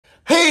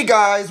Hey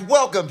guys,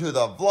 welcome to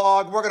the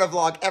vlog. We're going to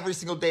vlog every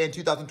single day in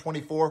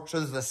 2024. So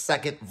this is the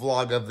second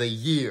vlog of the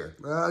year.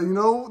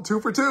 2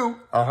 for 2.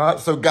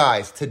 So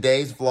guys,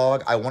 today's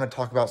vlog, I want to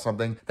talk about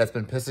something that's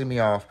been pissing me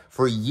off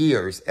for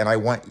years. And I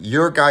want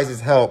your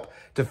guys' help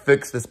to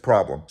fix this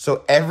problem.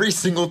 So every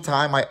single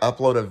time I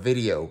upload a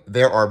video,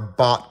 there are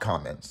bot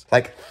comments,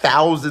 like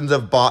thousands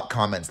of bot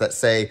comments that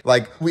say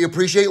like, we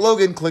appreciate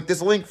Logan, click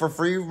this link for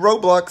free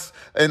Roblox.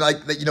 And like,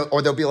 you know,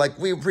 or they'll be like,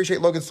 we appreciate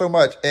Logan so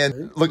much.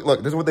 And look,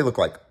 this is what they look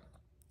like.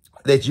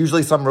 It's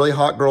usually some really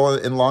hot girl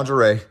in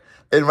lingerie.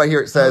 And right here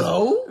it says,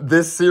 Hello?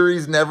 This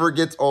series never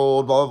gets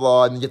old, blah, blah,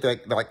 blah. And you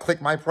have to like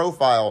click my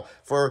profile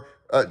for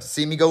to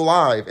see me go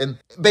live. And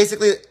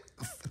basically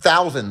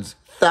thousands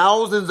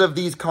of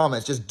these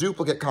comments, just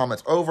duplicate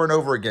comments over and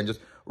over again, just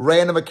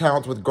random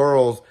accounts with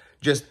girls,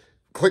 just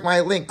click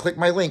my link,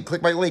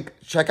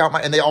 check out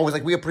my, and they always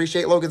like, we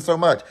appreciate Logan so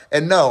much.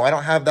 And no, I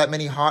don't have that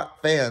many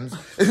hot fans.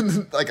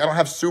 Like I don't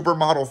have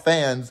supermodel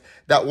fans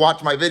that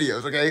watch my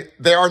videos, okay?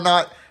 They are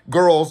not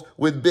girls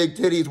with big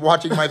titties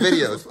watching my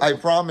videos. I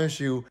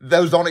promise you,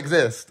 those don't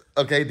exist,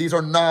 okay? These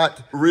are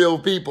not real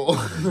people.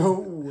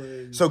 No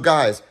way. So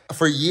guys,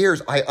 for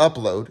years I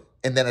upload,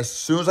 and then as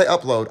soon as I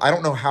upload, I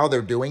don't know how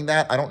they're doing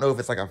that. I don't know if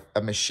it's like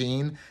a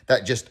machine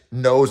that just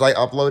knows I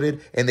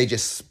uploaded and they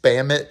just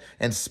spam it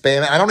and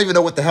spam it. I don't even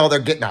know what the hell they're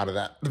getting out of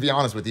that, to be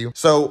honest with you.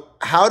 So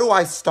how do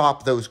I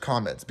stop those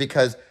comments?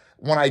 Because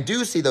when I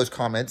do see those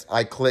comments,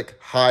 I click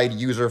hide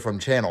user from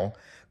channel,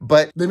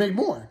 but they make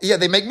more. Yeah,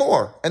 they make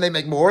more and they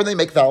make more and they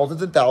make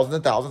thousands and thousands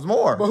and thousands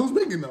more. But who's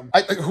making them?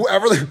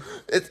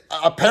 It's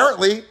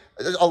apparently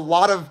a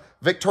lot of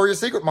Victoria's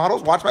Secret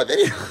models watch my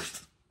videos.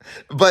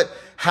 But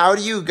how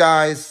do you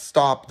guys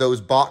stop those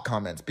bot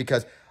comments?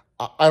 Because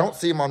I don't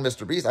see them on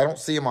Mr. Beast. I don't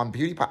see them on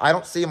PewDiePie. I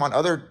don't see them on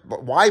other.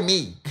 Why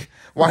me?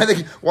 Why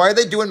are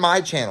they doing my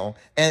channel?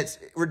 And it's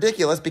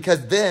ridiculous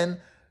because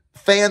then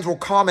fans will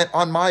comment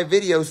on my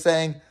video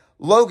saying,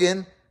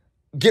 Logan,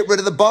 get rid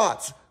of the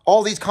bots.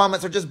 All these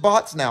comments are just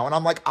bots now. And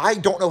I'm like, I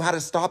don't know how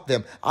to stop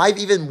them. I've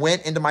even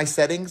went into my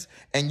settings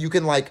and you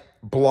can like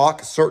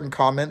block certain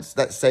comments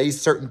that say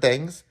certain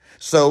things.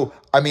 So,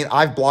 I mean,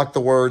 I've blocked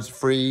the words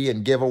free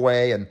and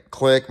giveaway and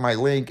click my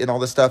link and all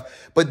this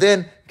stuff. But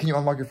then, can you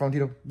unlock your phone,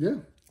 Tito? Yeah.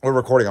 We're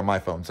recording on my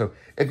phone. So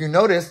if you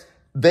notice,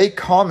 they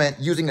comment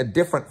using a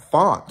different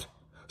font.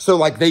 So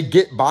like they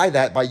get by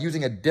that by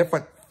using a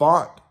different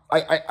font,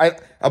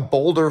 a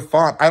bolder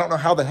font. I don't know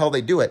how the hell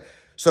they do it.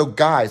 So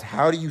guys,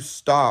 how do you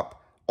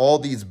stop all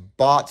these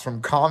bots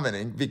from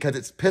commenting? Because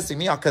it's pissing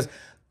me off because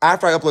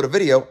after I upload a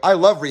video, I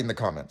love reading the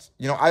comments.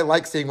 You know, I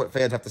like seeing what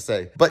fans have to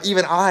say. But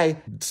even I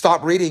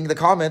stop reading the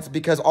comments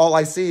because all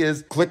I see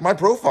is click my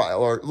profile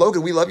or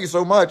Logan, we love you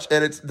so much.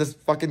 And it's this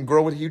fucking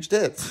girl with huge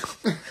tits.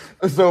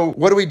 So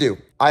what do we do?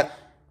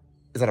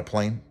 Is that a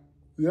plane?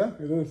 Yeah,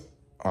 it is.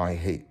 Oh, I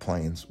hate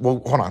planes.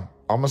 Well, hold on.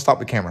 I'm gonna stop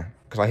the camera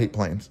because I hate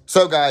planes.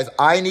 So guys,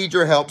 I need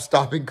your help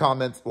stopping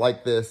comments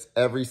like this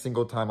every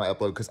single time I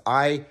upload because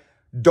I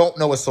don't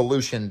know a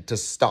solution to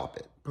stop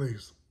it.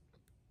 Please.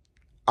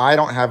 I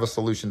don't have a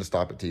solution to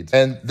stop it, Teeds.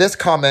 And this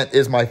comment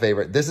is my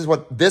favorite.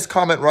 This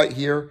comment right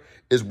here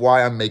is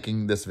why I'm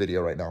making this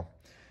video right now.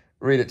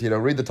 Read it, Tito.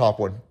 Read the top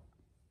one.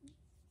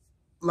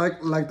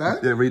 Like that?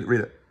 Yeah, read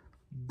it.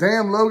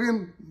 Damn,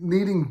 Logan,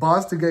 needing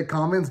bots to get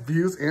comments,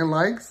 views, and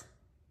likes?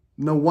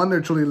 No wonder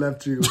Truly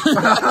left you.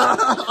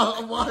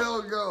 A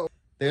while ago.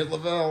 There's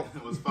Lavelle.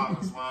 It was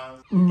Father's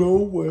Wives. No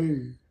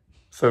way.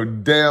 So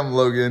damn,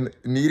 Logan,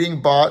 needing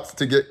bots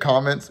to get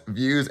comments,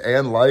 views,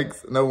 and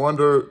likes. No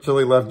wonder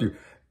Chili left you.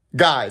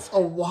 Guys, a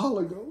while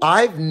ago.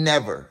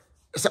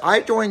 So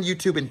I joined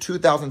YouTube in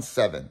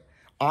 2007.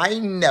 I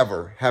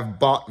never have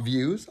bought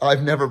views.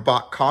 I've never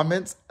bought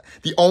comments.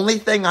 The only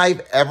thing I've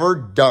ever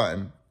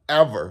done,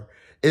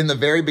 in the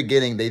very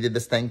beginning, they did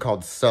this thing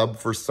called sub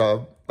for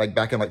sub, like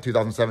back in like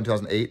 2007,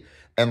 2008.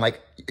 And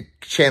like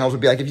channels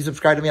would be like, if you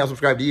subscribe to me, I'll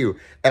subscribe to you.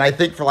 And I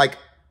think for like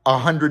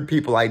 100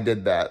 people I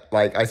did that.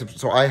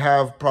 So I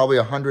have probably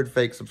 100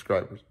 fake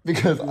subscribers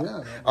because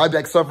I'd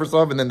like sub for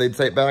sub and then they'd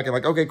say it back and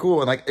like, okay, cool.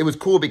 And like, it was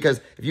cool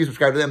because if you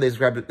subscribe to them, they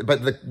subscribe to,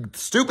 but the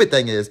stupid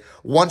thing is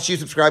once you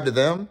subscribe to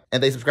them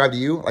and they subscribe to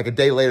you, like a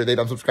day later, they'd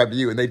unsubscribe to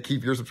you and they'd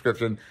keep your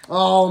subscription.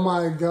 Oh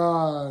my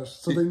gosh.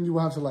 So then you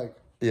have to like.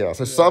 Yeah.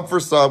 So sub for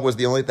sub was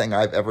the only thing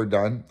I've ever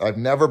done. I've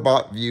never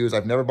bought views.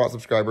 I've never bought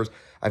subscribers.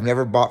 I've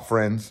never bought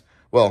friends.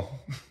 Well,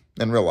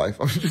 in real life.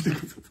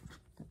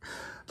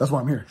 That's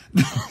why I'm here.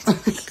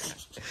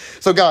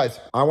 So guys,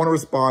 I want to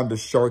respond to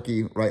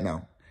Sharky right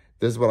now.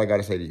 This is what I got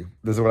to say to you.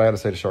 This is what I got to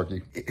say to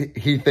Sharky.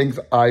 He thinks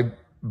I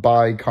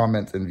buy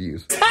comments and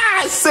views.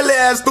 Ah, silly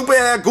ass, stupid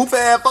ass, goofy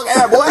ass, fuck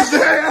ass, boy.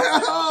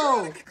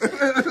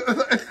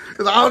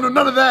 Because I don't know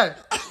none of that.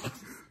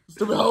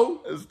 Stupid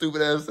hoe.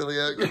 Stupid ass, silly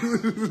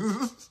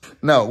ass.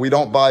 No, we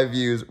don't buy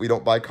views. We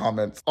don't buy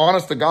comments.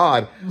 Honest to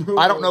God,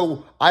 I don't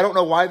know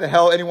why the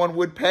hell anyone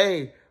would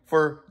pay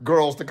for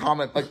girls to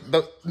comment. Like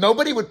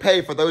nobody would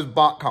pay for those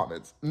bot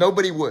comments.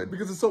 Nobody would.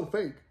 Because it's so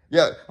fake.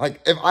 Yeah, like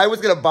if I was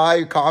gonna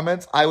buy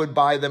comments, I would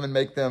buy them and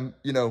make them,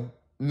 you know,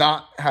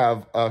 not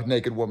have a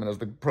naked woman as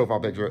the profile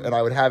picture, and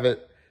I would have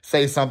it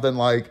say something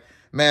like,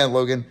 man,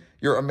 Logan,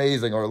 you're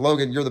amazing, or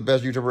Logan, you're the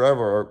best YouTuber ever,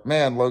 or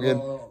man, Logan.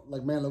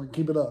 Like, man, Logan,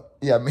 keep it up.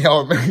 Yeah,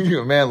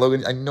 man,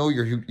 Logan, I know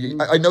you're huge.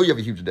 I know you have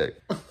a huge dick.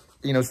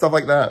 You know, stuff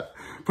like that.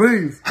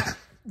 Please,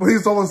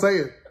 someone say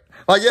it.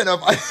 Like, yeah, no,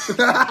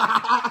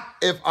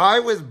 if I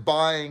was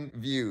buying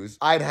views,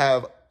 I'd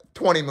have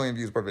 20 million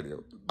views per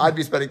video. I'd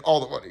be spending all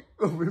the money.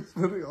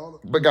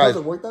 But guys,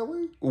 does it work that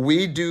way?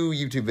 We do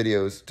YouTube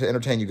videos to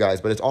entertain you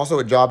guys, but it's also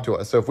a job to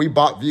us. So if we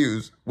bought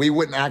views, we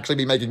wouldn't actually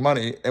be making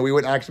money, and we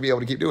wouldn't actually be able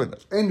to keep doing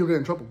this. And you'll get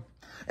in trouble.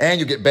 And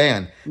you get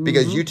banned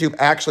because YouTube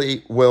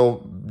actually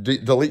will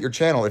delete your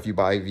channel if you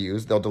buy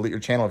views. They'll delete your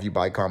channel if you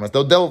buy comments.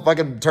 They'll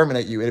fucking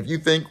terminate you. And if you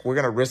think we're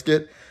going to risk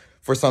it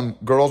for some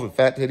girls with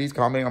fat titties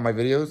commenting on my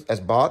videos as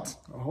bots.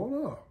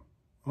 Hold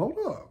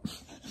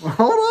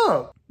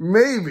up.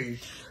 Maybe.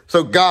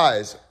 So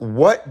guys,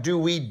 what do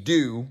we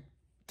do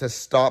to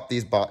stop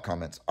these bot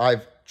comments?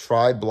 I've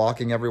tried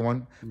blocking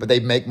everyone, but they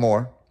make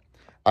more.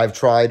 I've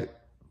tried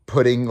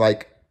putting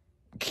like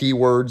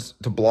keywords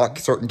to block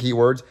certain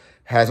keywords.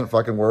 Hasn't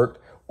fucking worked.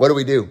 What do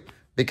we do?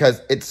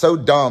 Because it's so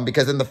dumb.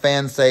 Because then the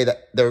fans say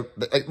that they're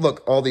like,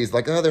 look, all these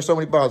like, oh, there's so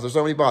many bots. There's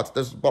so many bots.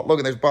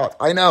 Logan, there's bots.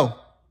 I know.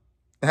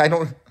 I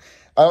don't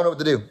know what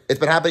to do. It's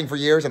been happening for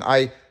years, and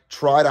I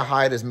try to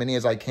hide as many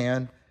as I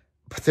can.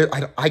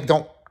 But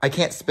I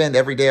can't spend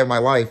every day of my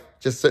life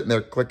just sitting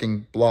there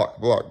clicking block.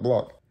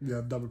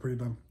 Yeah, that'd be pretty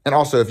dumb. And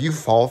also, if you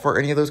fall for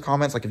any of those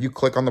comments, like if you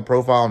click on the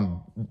profile and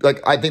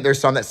like, I think there's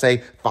some that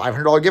say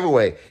 $500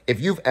 giveaway. If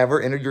you've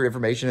ever entered your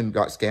information and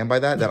got scammed by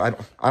that, then I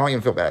don't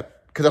even feel bad.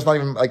 Because that's not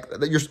even like,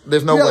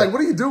 there's no way. Like,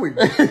 what are you doing?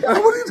 What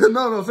are you doing?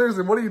 No,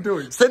 seriously, what are you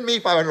doing? Send me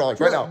 $500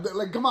 right now.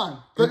 Like, come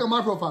on. Click on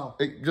my profile.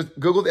 Just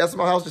Google the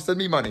SML house, just send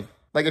me money.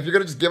 Like, if you're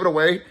going to just give it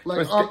away.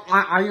 Like,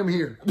 I am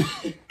here.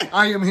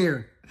 I am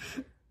here.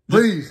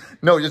 Please.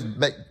 No,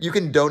 you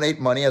can donate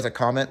money as a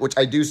comment, which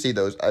I do see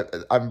those.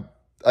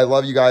 I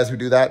love you guys who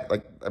do that.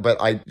 Like, but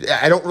I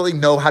don't really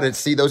know how to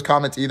see those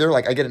comments either.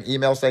 Like, I get an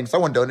email saying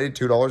someone donated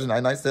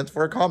 $2.99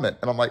 for a comment.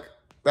 And I'm like,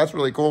 that's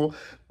really cool.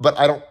 But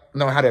I don't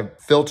know how to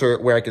filter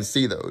it where I can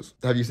see those.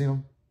 Have you seen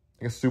them?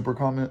 Like a super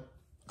comment?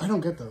 I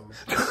don't get those.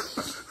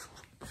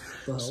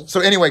 So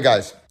anyway,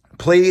 guys,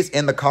 please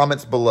in the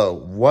comments below,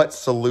 what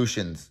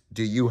solutions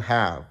do you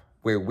have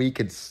where we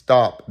could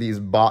stop these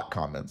bot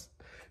comments?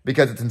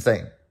 Because it's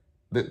insane.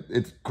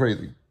 It's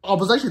crazy. I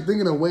was actually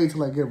thinking of a way to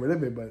like get rid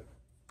of it, but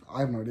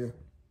I have no idea.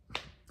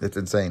 It's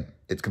insane.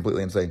 It's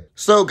completely insane.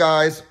 So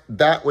guys,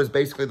 that was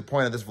basically the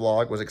point of this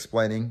vlog, was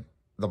explaining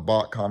the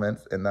bot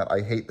comments and that I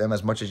hate them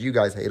as much as you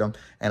guys hate them,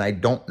 and I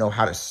don't know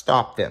how to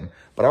stop them.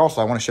 But also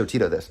I want to show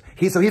Tito this.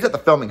 He's at the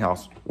filming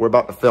house. We're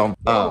about to film.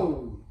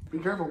 Oh, be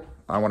careful.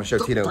 I want to show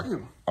Tito.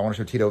 I want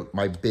to show Tito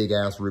my big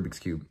ass Rubik's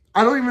Cube.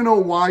 I don't even know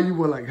why you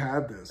would like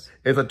have this.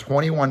 It's a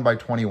 21 by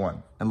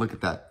 21. And look at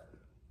that.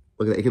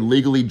 Look at that. It can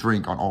legally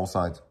drink on all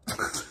sides.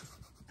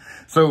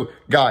 So,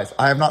 guys,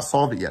 I have not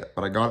solved it yet,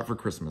 but I got it for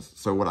Christmas.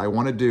 So what I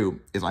want to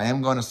do is I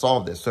am going to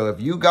solve this. So if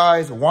you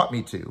guys want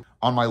me to,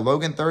 on my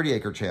Logan 30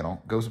 Acre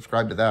channel, go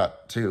subscribe to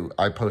that too.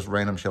 I post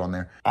random shit on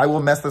there. I will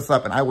mess this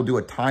up and I will do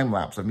a time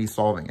lapse of me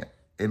solving it.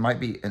 It might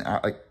be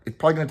it's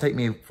probably going to take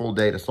me a full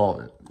day to solve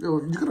it. Yo,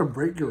 you're going to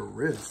break your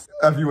wrist.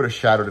 If you would have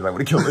shattered it, I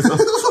would have killed myself.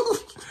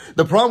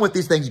 The problem with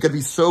these things, you got to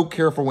be so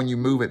careful when you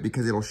move it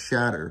because it'll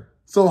shatter.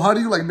 So how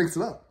do you like mix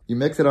it up? You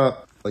mix it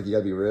up, like you got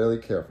to be really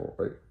careful,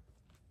 right?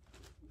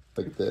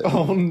 Like this.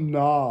 Oh,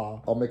 nah.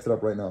 I'll mix it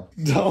up right now.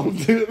 Don't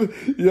do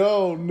it.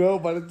 Yo, no.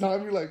 By the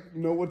time you, like,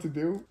 know what to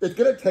do. It's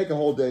going to take a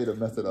whole day to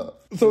mess it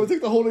up. So it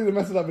takes the whole day to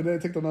mess it up, and then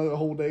it takes another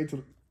whole day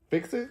to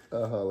fix it?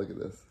 Look at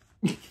this.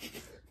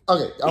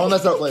 Okay, I'll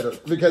mess it up later,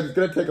 because it's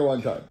going to take a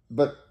long time.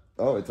 But,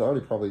 oh, it's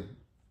already probably...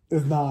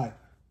 It's not.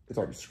 It's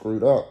already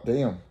screwed up.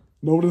 Damn.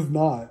 No, it is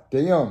not.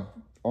 Damn.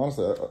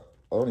 Honestly,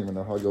 I don't even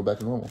know how to go back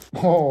to normal.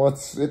 Oh,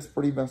 it's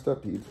pretty messed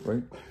up, Pete,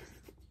 right?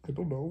 I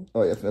don't know.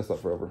 Oh, yeah, it's messed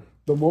up forever.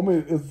 The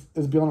moment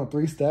is beyond a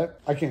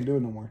 3-step, I can't do it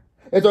no more.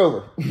 It's over.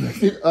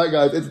 All right,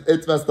 guys,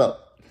 it's messed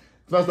up.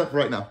 It's messed up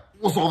right now.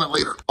 We'll solve it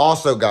later.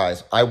 Also,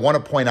 guys, I want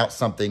to point out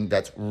something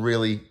that's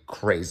really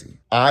crazy.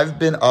 I've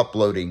been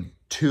uploading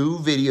 2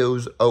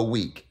 videos a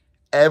week,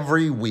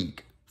 every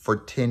week, for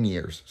 10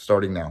 years,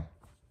 starting now.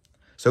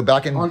 So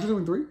back in... Aren't you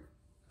doing 3?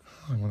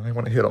 I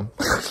want to hit them.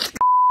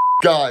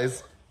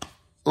 Guys,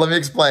 let me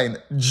explain.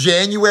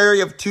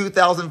 January of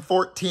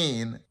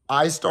 2014...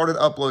 I started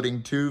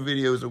uploading 2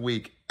 videos a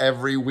week,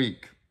 every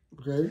week.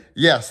 Okay.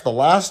 Yes, the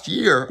last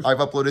year, I've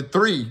uploaded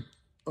 3.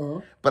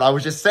 But I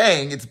was just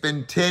saying, it's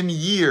been 10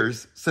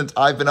 years since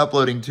I've been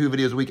uploading 2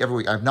 videos a week, every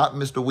week. I've not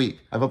missed a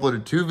week. I've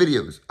uploaded 2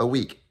 videos a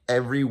week,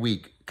 every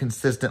week,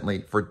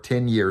 consistently for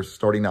 10 years,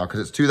 starting now. Because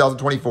it's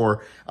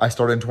 2024. I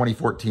started in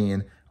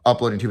 2014,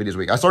 uploading 2 videos a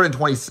week. I started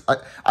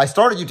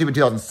YouTube in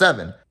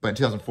 2007, but in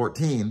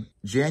 2014,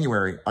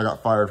 January, I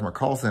got fired from a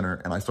call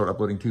center, and I started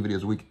uploading 2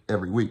 videos a week,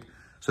 every week.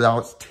 So now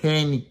it's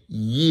 10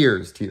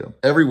 years, Tito.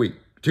 Every week,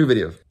 2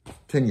 videos,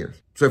 10 years.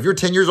 So if you're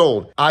 10 years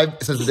old,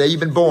 since the day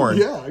you've been born,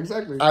 yeah,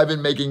 exactly. I've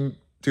been making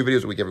 2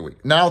 videos a week, every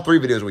week. Now 3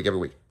 videos a week, every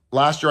week.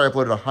 Last year, I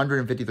uploaded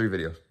 153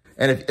 videos.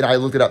 And I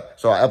looked it up.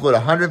 So I uploaded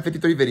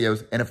 153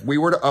 videos. And if we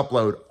were to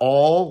upload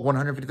all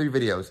 153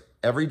 videos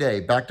every day,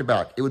 back to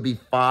back, it would be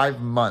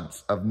 5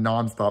 months of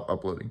nonstop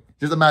uploading.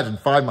 Just imagine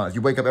 5 months.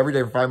 You wake up every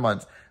day for 5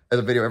 months as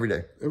a video every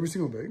day. Every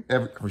single day?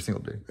 Every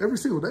single day. Every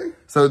single day?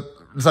 So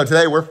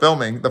today we're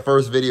filming the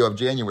first video of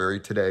January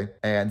today.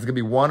 And it's going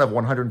to be one of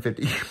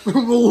 150.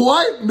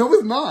 What? No,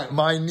 it's not.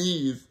 My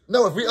knees.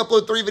 No, if we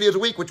upload 3 videos a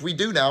week, which we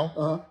do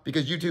now,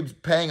 because YouTube's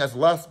paying us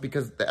less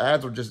because the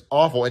ads are just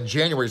awful. And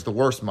January is the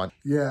worst month.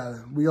 Yeah,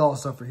 we all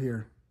suffer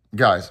here.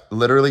 Guys,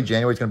 literally,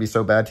 January's going to be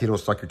so bad, Tito will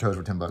suck your toes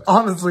for $10.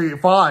 Honestly,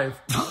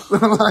 5.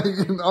 Like,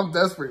 I'm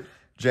desperate.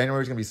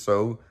 January's going to be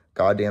so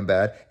goddamn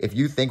bad. If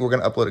you think we're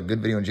going to upload a good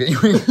video in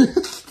January,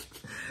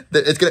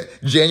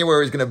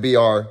 January is going to be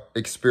our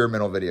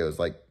experimental videos,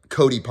 like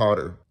Cody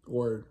Potter.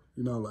 Or,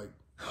 you know, like,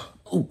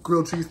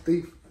 grilled cheese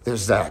thief. There's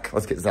Zach.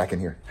 Let's get Zach in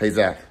here. Hey,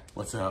 Zach.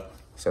 What's up?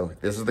 So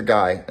this is the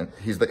guy, and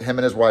him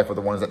and his wife are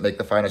the ones that make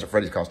the Five Nights at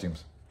Freddy's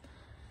costumes.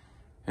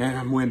 And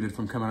I'm winded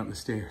from coming up the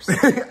stairs.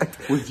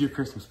 What's your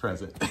Christmas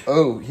present?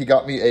 Oh, he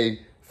got me a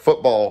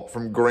football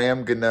from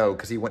Graham Gano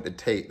because he went to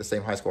Tate, the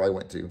same high school I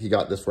went to. He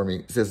got this for me.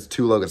 It says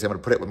 2 logos. I'm going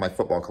to put it with my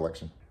football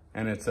collection.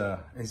 And it's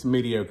a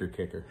mediocre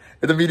kicker.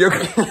 It's a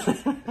mediocre.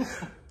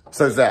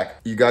 So, Zach,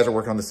 you guys are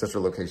working on the sister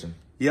location.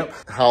 Yep.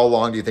 How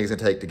long do you think it's going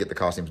to take to get the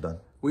costumes done?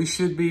 We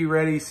should be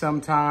ready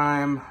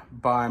sometime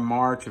by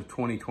March of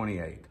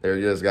 2028. There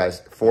it is,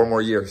 guys. 4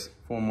 more years.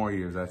 4 more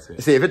years, that's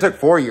it. See, if it took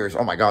 4 years,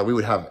 oh my God, we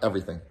would have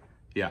everything.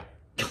 Yeah.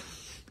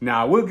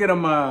 Now, we'll get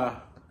them,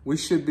 we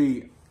should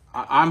be,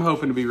 I'm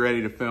hoping to be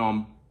ready to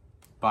film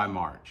by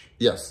March.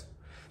 Yes.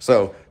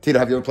 So, Tito,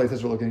 have you ever played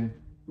sister location?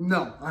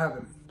 No, I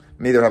haven't.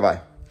 Neither have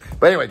I.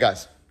 But anyway,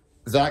 guys,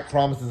 Zach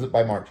promises it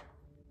by March.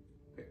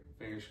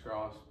 Fingers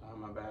crossed on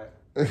my back.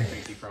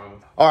 Pinky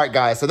promise. All right,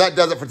 guys. So that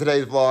does it for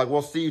today's vlog.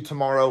 We'll see you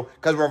tomorrow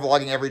because we're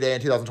vlogging every day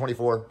in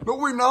 2024. No,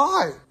 we're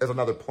not. There's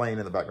another plane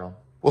in the background.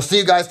 We'll see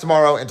you guys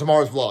tomorrow in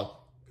tomorrow's vlog.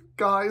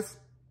 Guys,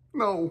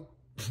 no.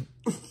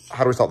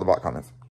 How do we stop the bot comments?